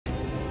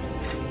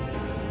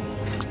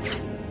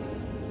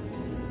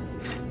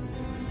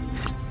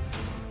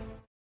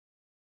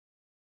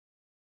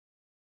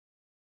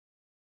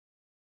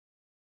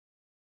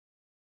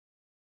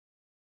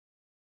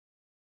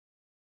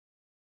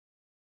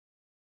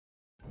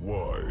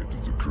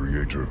did the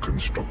Creator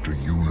construct a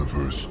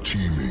universe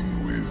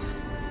teeming with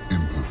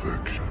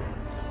imperfection,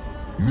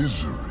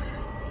 misery,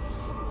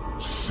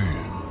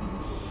 sin.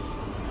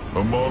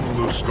 Among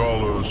the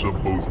scholars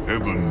of both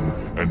heaven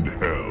and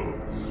hell,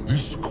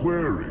 this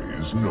query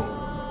is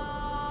known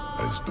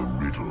as the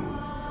riddle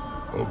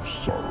of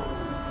sorrows.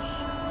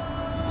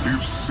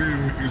 If sin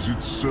is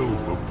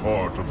itself a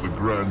part of the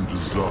grand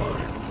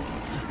design,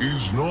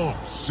 is not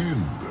sin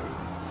then,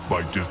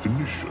 by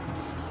definition,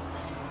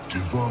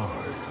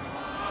 divine?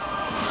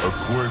 A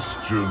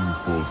question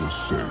for the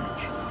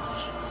sages.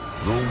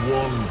 The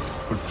one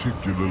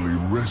particularly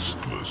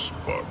restless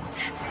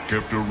bunch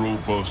kept a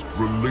robust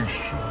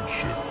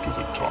relationship to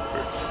the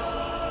topic.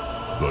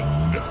 The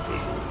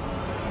Nephilim.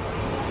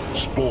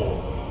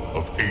 Spawn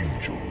of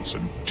angels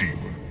and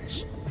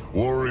demons.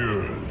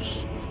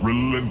 Warriors,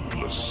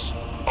 relentless,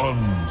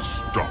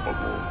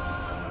 unstoppable,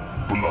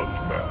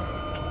 blood-mad.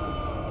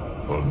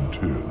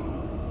 Until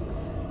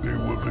they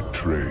were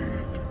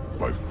betrayed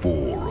by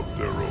 4 of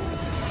their own.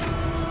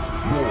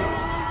 War,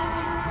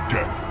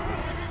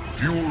 death,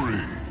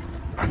 fury,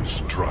 and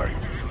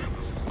strife.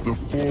 The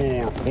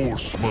 4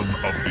 horsemen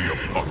of the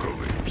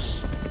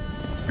apocalypse.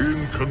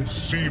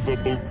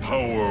 Inconceivable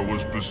power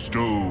was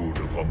bestowed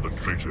upon the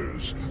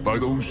traitors by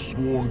those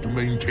sworn to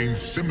maintain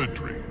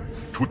symmetry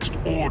twixt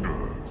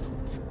order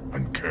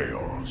and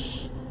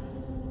chaos.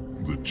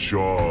 The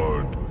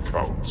Charred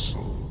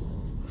Council.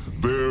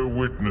 Bear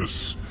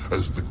witness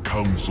as the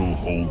Council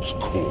holds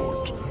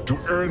court to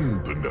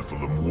end the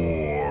Nephilim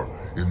War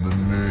in the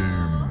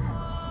name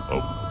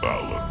of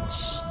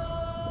balance.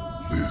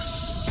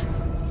 This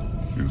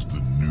is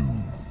the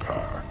new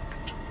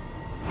pact.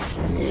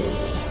 War,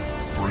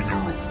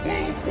 bringer of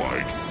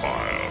worldwide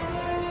fire.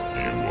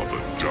 You are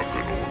the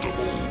juggernaut of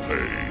all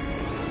pain.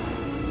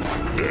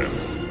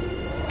 Death,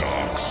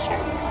 dark soul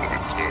of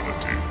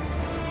eternity.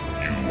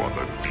 You are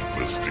the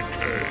deepest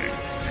decay.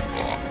 You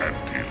are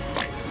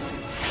anti-life.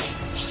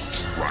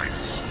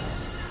 Strife.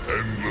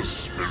 Endless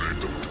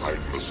spirit of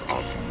timeless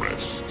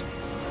unrest.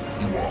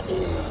 You are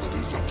all that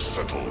is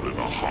unsettled in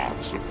the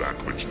hearts of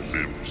that which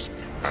lives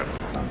and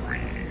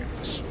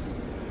breathes.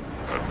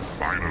 And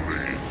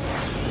finally,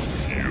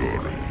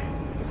 fury.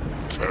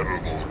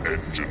 Terrible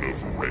engine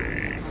of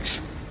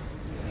rage.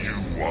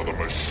 You are the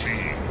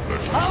machine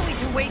that... Are we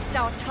to waste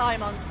our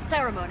time on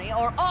ceremony,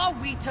 or are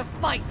we to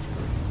fight?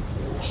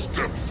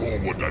 Step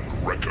forward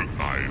and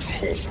recognize,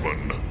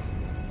 horseman.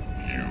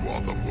 You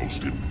are the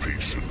most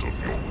impatient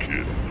of your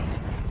kin.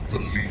 The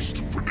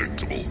least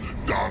predictable,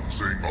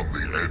 dancing on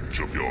the edge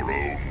of your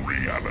own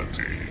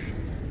reality.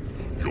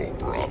 Your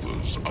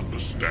brothers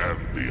understand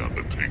the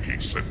undertaking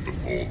set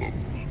before them.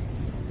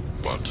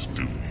 But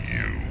do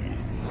you?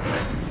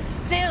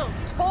 Still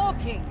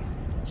talking!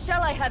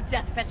 Shall I have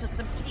Death fetch us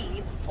some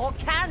tea, or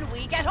can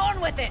we get on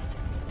with it?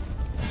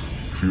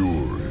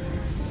 Fury,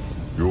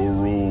 your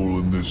role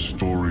in this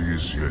story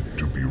is yet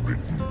to be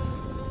written.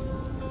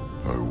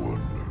 I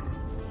wonder,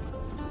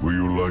 will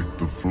you light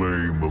the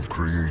flame of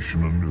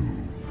creation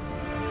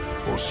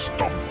anew? Or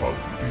stomp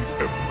out the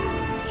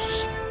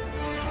embers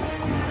for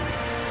good?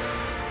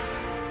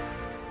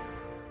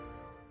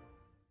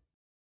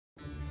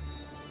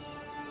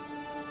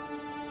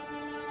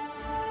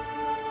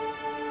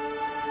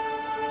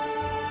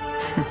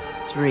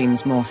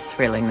 Dreams more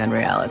thrilling than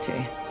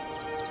reality.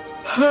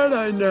 Had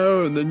I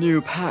known the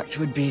new pact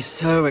would be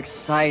so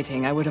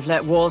exciting, I would have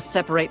let walls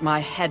separate my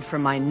head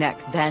from my neck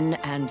then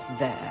and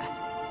there.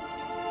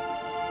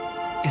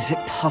 Is it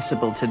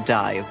possible to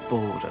die of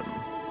boredom?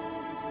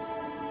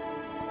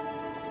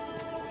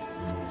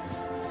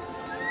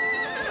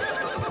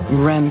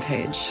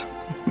 Rampage.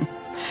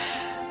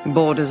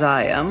 Bored as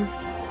I am,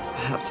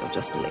 perhaps you're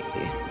just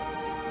lazy.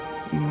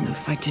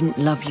 If I didn't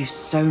love you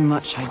so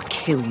much, I'd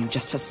kill you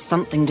just for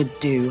something to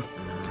do.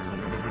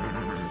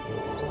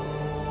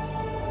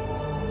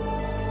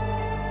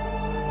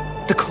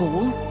 The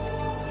call?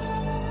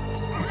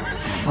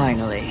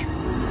 Finally.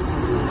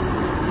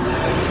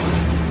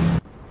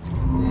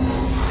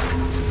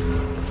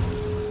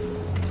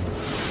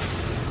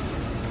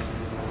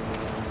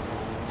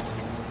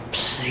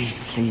 Please,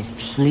 please,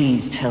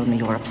 please tell me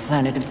you're a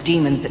planet of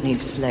demons that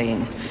needs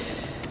slaying.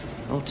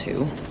 Or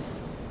 2.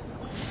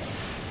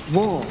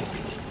 War.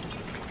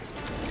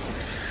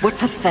 What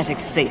pathetic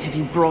fate have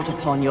you brought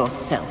upon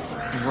yourself,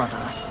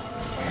 brother?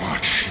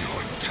 Watch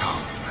your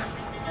tongue.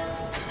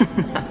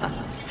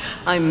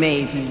 I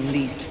may be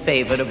least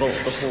favored of all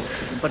the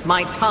horsemen, but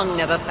my tongue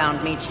never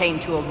found me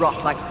chained to a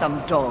rock like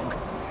some dog.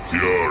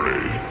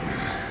 Fury,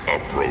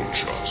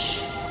 approach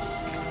us.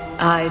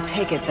 I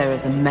take it there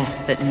is a mess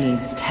that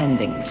needs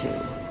tending to.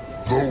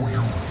 Though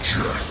you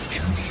jest,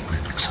 you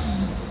speak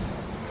true.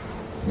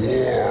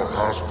 War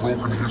has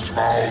broken his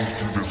vows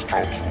to this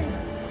council,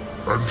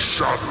 and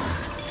shattered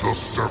the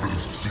 7th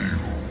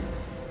seal.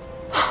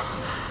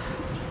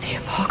 The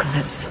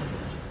apocalypse.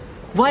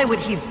 Why would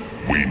he...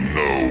 We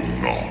know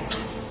not.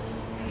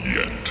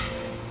 Yet.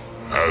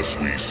 As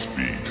we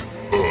speak,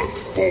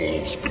 Earth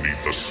falls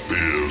beneath the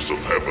spears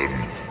of heaven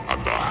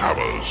and the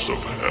hammers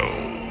of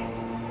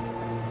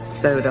hell.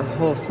 So the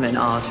horsemen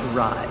are to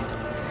ride.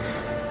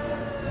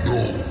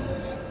 No.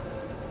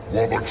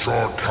 While the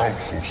Charred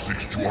Council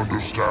seeks to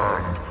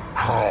understand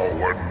how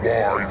and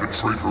why the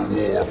traitor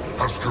war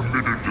has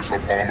committed this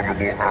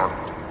abominable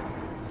act,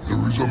 there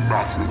is a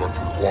matter that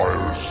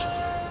requires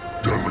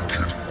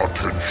delicate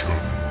attention.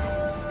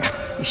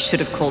 You should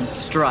have called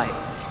Strife.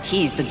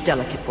 He's the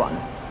delicate one.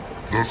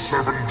 The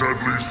 7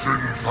 deadly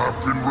sins have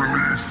been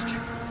released,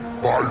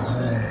 by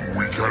whom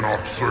we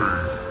cannot say,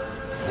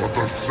 but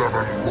the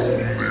 7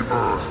 roam the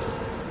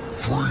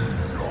earth, free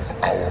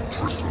of our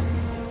prison.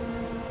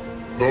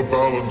 The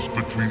balance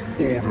between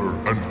order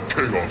and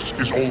chaos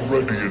is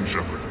already in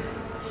jeopardy.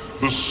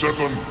 The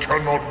 7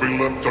 cannot be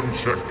left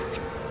unchecked.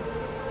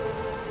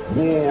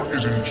 War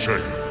is in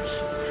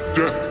chains.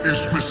 Death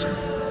is missing.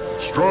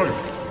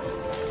 Strife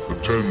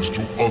attends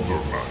to other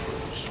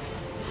matters.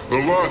 The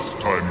last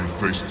time you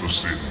faced the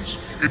sins,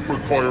 it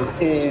required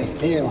all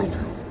 4 of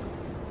you.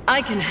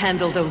 I can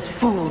handle those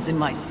fools in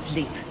my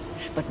sleep.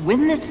 But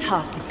when this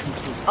task is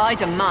complete, I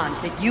demand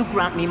that you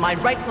grant me my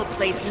rightful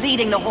place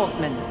leading the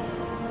horsemen.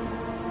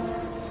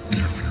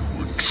 If you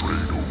would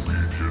trade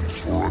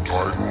obedience for a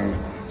title,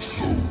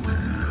 so be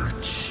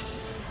it.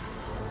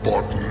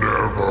 But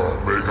never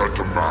make a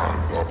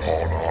demand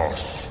upon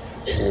us,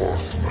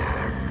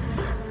 horsemen.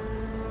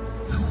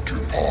 You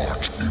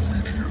depart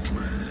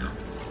immediately.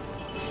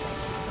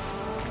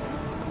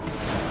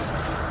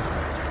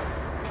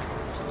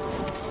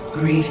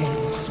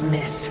 Greetings,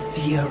 Miss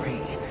Fury.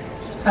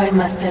 I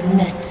must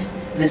admit,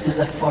 this is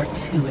a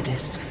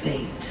fortuitous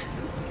fate.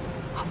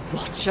 A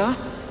watcher?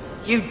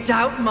 You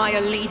doubt my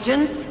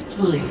allegiance?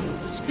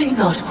 Please, be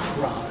not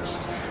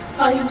cross.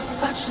 I am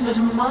such an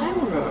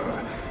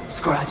admirer.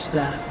 Scratch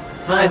that.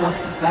 I'm a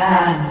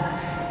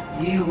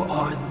fan. You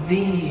are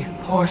the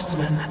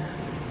horseman.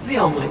 The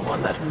only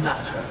one that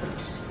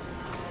matters.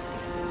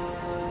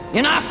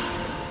 Enough!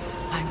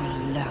 I will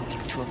allow you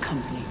to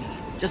accompany me.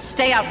 Just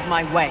stay out of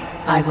my way.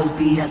 I will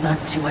be as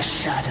unto a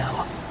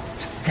shadow.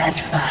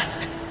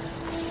 Steadfast.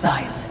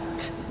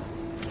 Silent.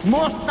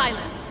 More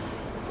silence!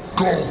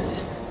 Go!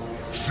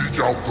 Seek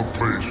out the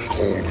place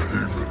called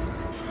Haven.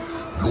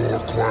 Your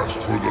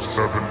quest for the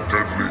 7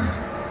 deadly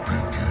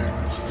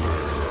begins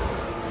there.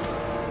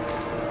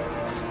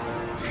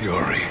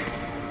 Fury,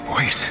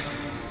 wait.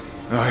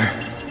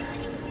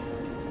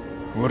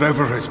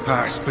 Whatever has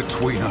passed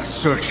between us,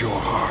 search your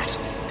heart.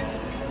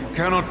 You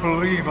cannot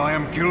believe I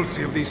am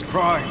guilty of these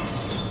crimes.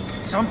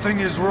 Something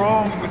is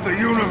wrong with the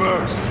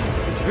universe.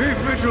 Be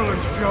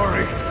vigilant,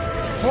 Fury.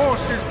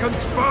 Forces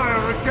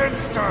conspire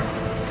against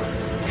us.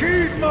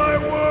 Heed my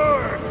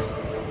words!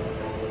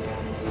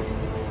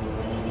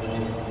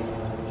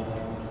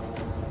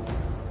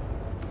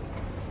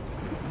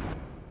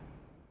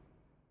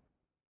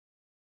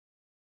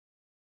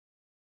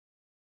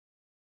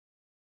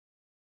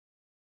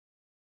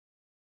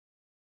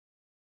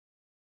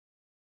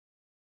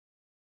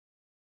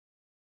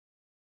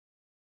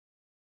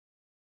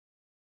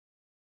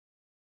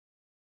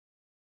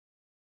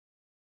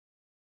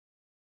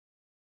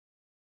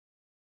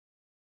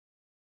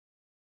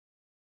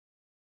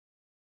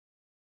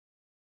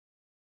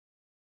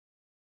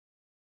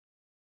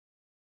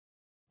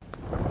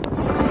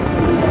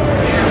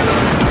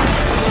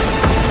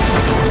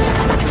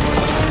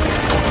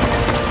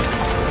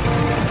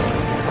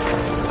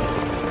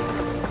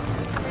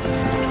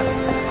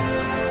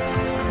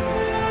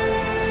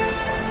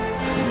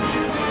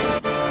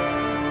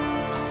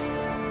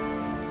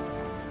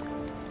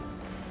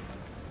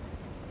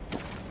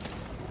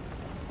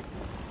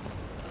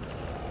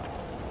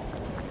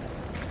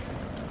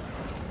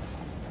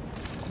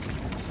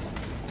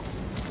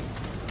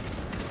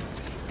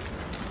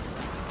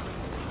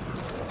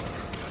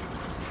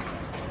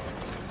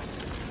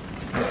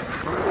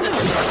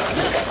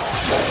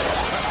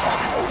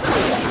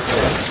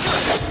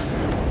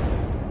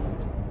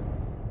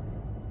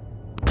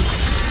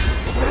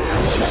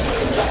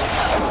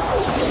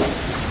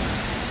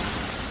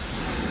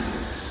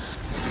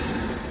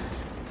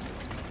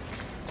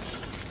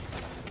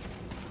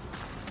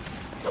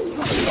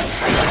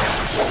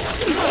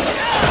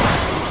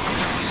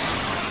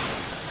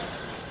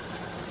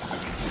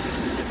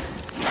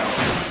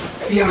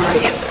 Fury, we're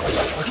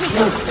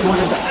close to one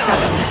of the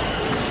 7.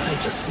 I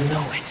just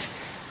know it.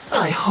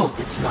 I hope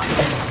it's not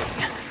anything.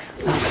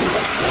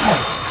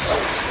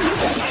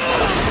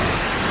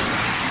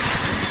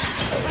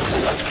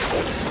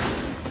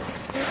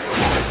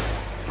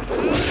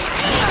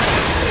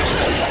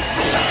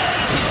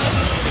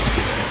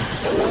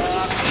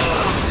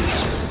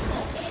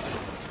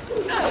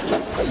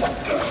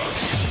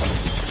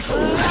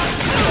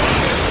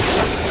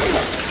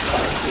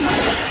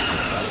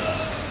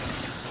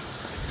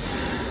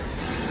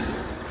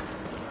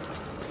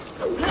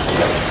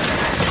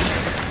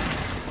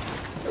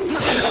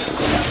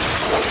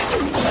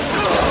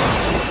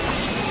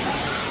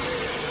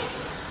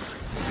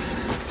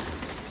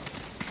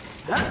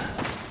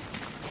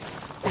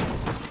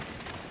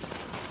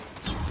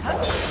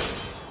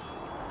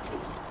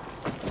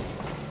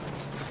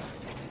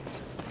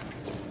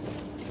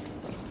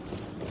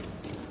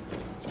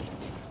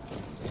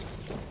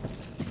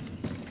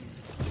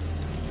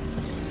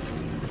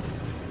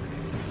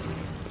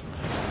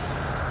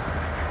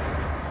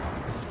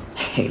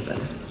 haven.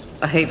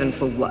 A haven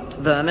for what?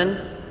 Vermin?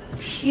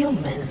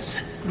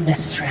 Humans,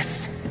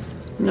 mistress.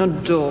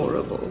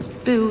 Adorable.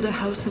 Build a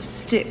house of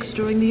sticks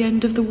during the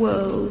end of the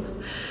world.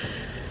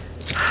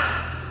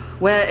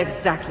 Where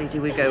exactly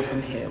do we go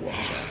from here,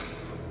 Watcher?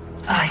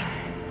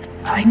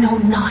 I know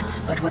not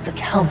but what the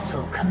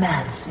Council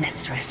commands,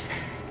 mistress.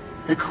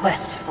 The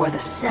quest for the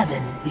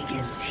Seven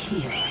begins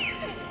here.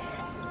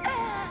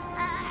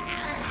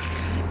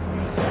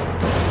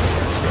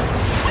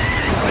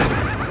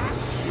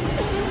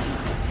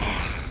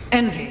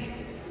 Envy.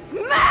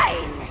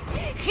 Mine!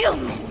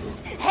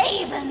 Humans,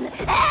 haven,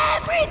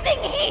 everything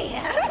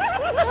here!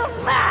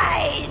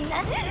 Mine!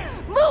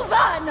 Move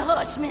on,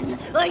 horsemen,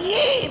 or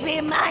ye be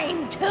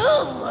mine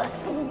too!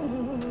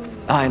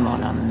 I'm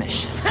on a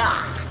mission.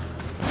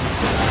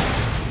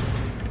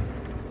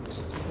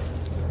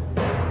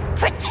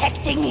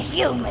 Protecting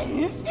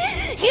humans?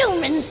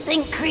 Humans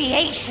think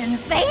creation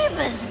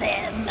favors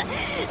them.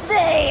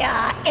 They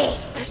are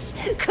apes,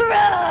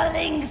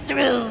 crawling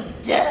through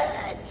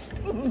dirt.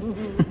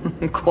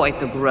 Quite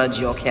the grudge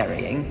you're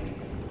carrying.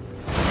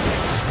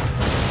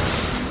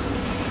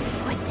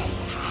 What they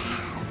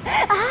have,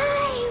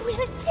 I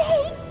will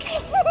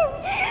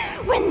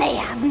take. When they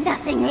have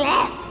nothing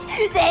left,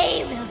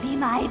 they will be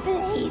my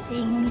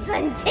playthings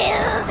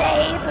until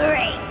they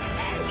break.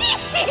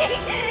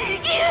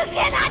 You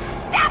cannot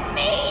stop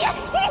me!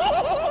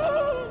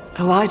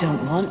 Oh, I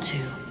don't want to.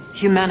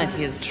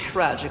 Humanity is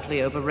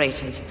tragically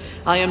overrated.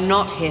 I am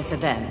not here for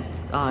them.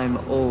 I'm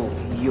all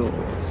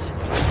yours.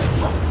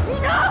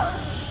 No!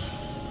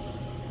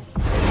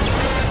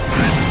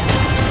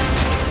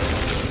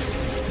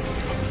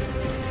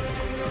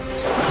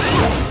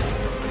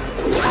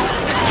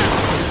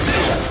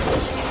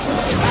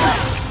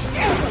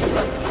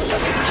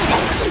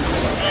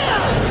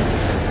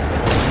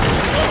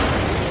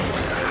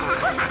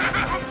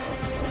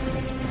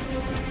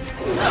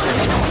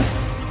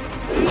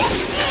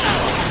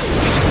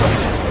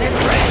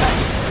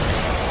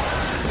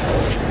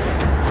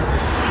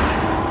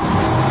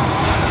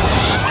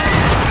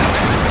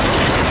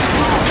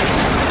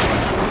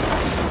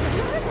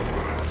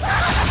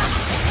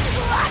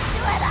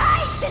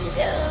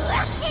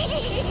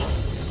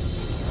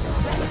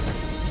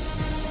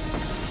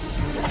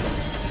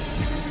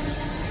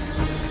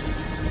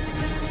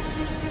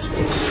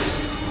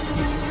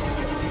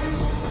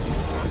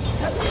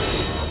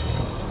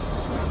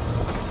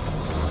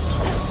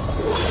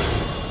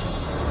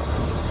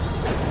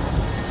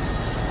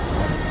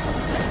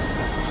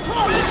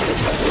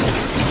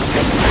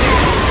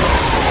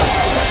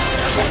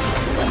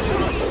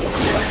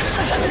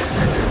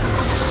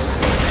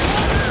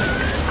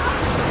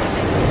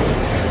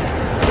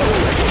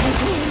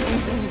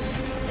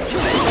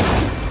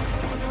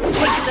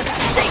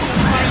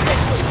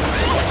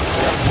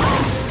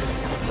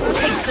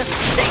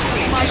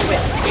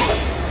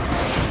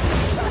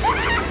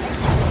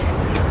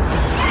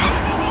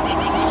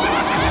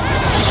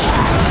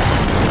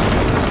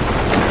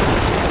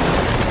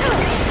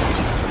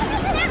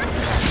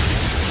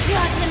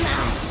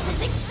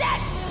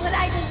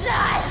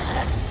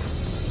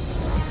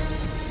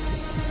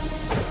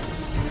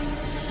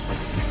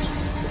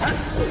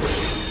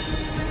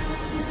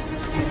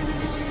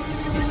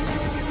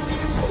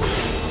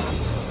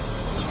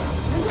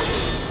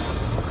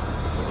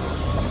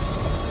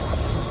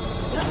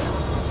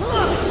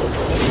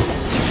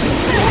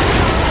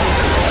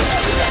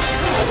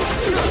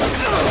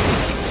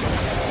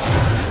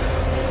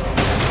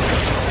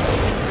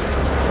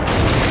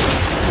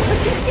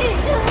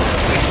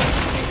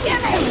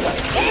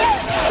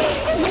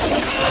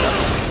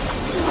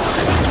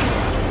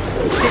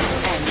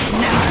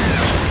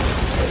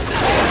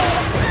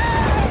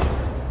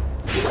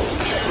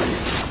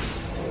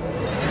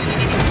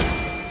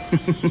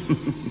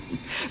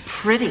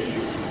 Pretty.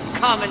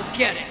 Come and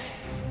get it.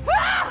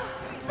 Ah!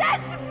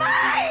 That's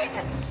mine!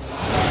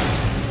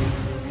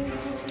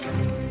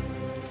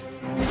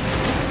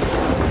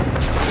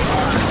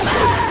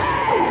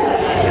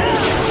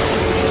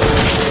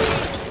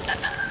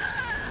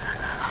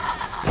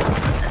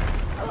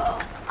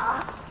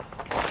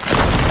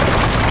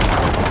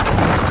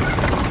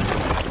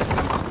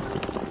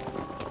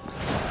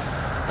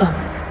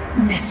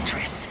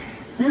 Mistress,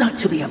 not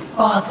to be a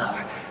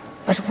bother,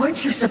 but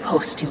weren't you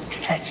supposed to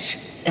catch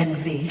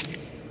Envy?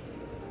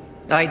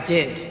 I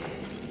did.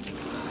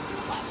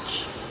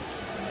 Watch.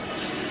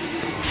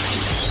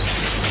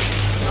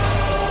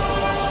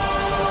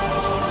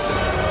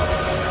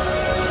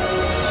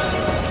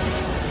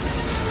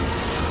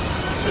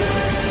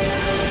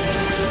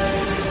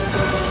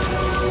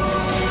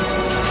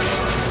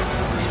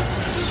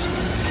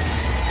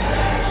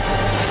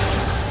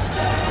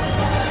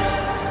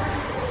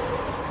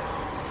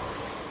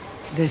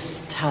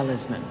 This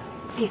talisman.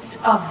 It's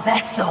a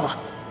vessel.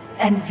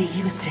 Envy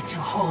used it to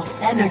hold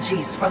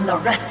energies from the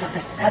rest of the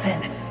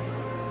Seven.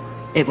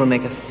 It will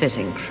make a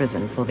fitting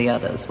prison for the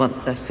others once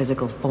their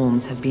physical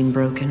forms have been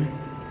broken.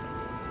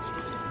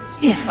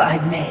 If I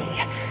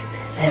may,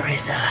 there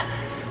is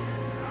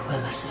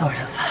a sort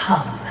of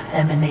hum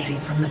emanating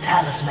from the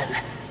talisman.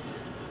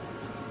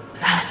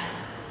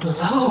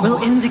 glow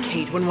will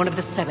indicate when one of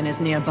the seven is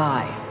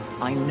nearby.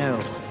 I know.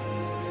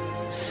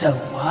 So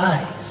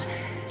wise.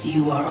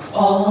 You are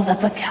all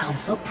that the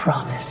Council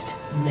promised,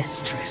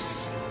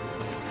 Mistress.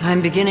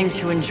 I'm beginning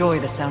to enjoy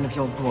the sound of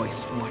your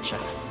voice, Watcher.